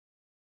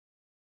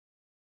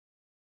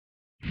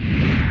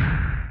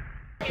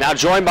Now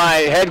joined by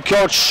head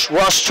coach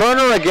Russ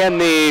Turner. Again,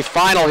 the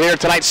final here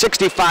tonight,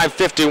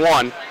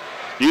 65-51.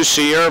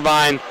 UC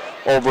Irvine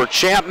over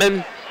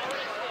Chapman.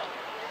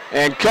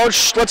 And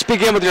Coach, let's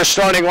begin with your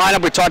starting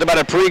lineup. We talked about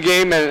it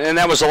pregame, and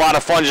that was a lot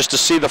of fun just to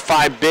see the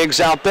 5 bigs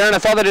out there. And I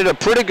thought they did a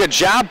pretty good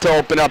job to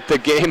open up the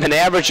game, an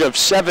average of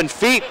 7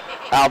 feet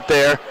out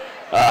there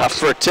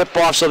for a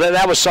tip-off. So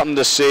that was something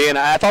to see, and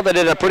I thought they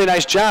did a pretty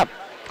nice job.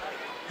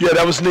 Yeah,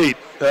 that was neat.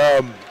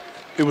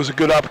 It was a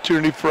good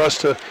opportunity for us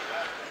to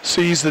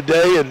seize the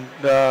day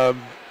and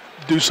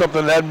do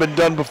something that hadn't been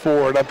done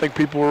before, and I think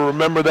people will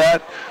remember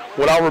that.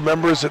 What I'll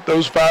remember is that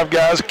those 5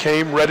 guys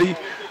came ready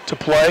to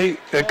play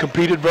and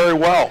competed very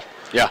well.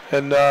 Yeah.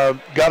 And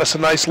got us a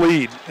nice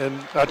lead, and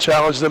I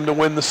challenged them to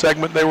win the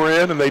segment they were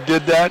in, and they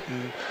did that,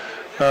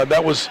 and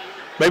that was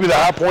maybe the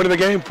high point of the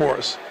game for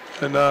us,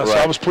 and so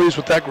I was pleased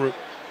with that group.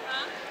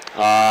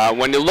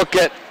 When you look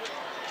at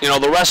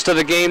the rest of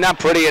the game, not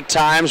pretty at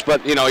times,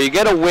 but you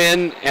get a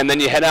win and then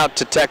you head out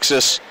to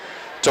Texas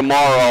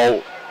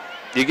tomorrow.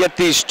 You get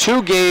these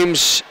 2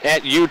 games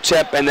at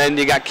UTEP, and then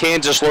you got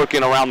Kansas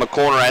lurking around the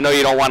corner. I know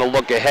you don't want to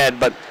look ahead,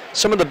 but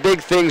some of the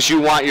big things you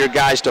want your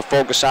guys to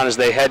focus on as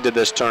they head to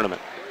this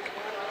tournament.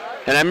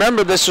 And I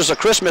remember this was a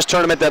Christmas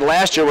tournament that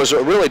last year was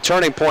a really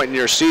turning point in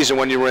your season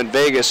when you were in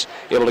Vegas,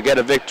 able to get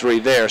a victory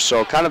there.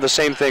 So kind of the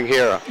same thing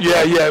here.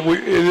 Yeah,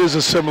 it is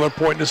a similar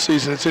point in the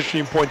season. It's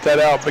interesting you point that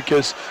out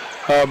because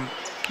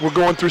we're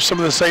going through some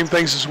of the same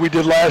things as we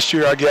did last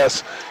year, I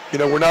guess.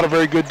 We're not a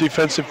very good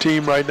defensive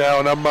team right now,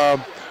 and I'm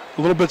a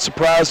little bit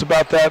surprised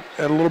about that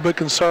and a little bit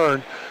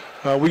concerned.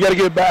 We got to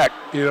get it back.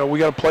 We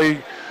got to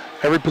play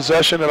every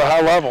possession at a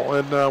high level,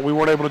 and we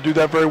weren't able to do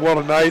that very well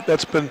tonight.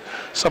 That's been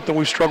something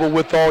we've struggled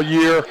with all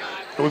year.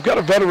 And we've got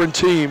a veteran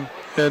team,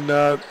 and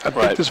I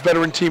think this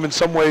veteran team in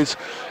some ways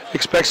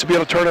expects to be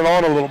able to turn it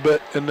on a little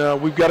bit,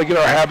 and we've got to get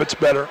our habits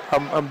better.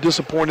 I'm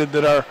disappointed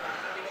that our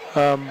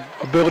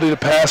ability to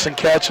pass and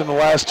catch in the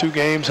last 2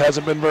 games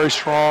hasn't been very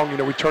strong.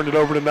 We turned it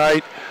over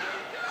tonight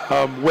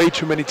way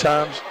too many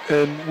times,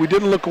 and we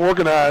didn't look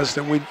organized,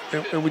 and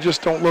we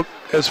just don't look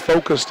as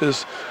focused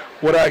as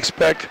what I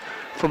expect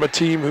from a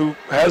team who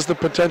has the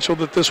potential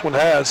that this one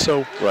has.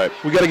 So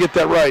we got to get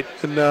that right,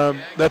 and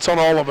that's on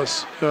all of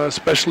us,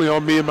 especially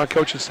on me and my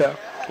coaching staff.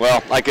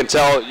 Well, I can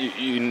tell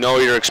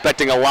you're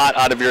expecting a lot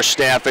out of your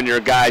staff and your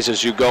guys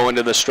as you go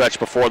into the stretch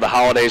before the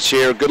holidays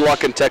here. Good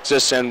luck in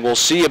Texas, and we'll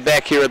see you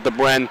back here at the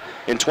Bren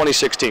in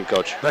 2016,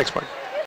 Coach. Thanks, Mike.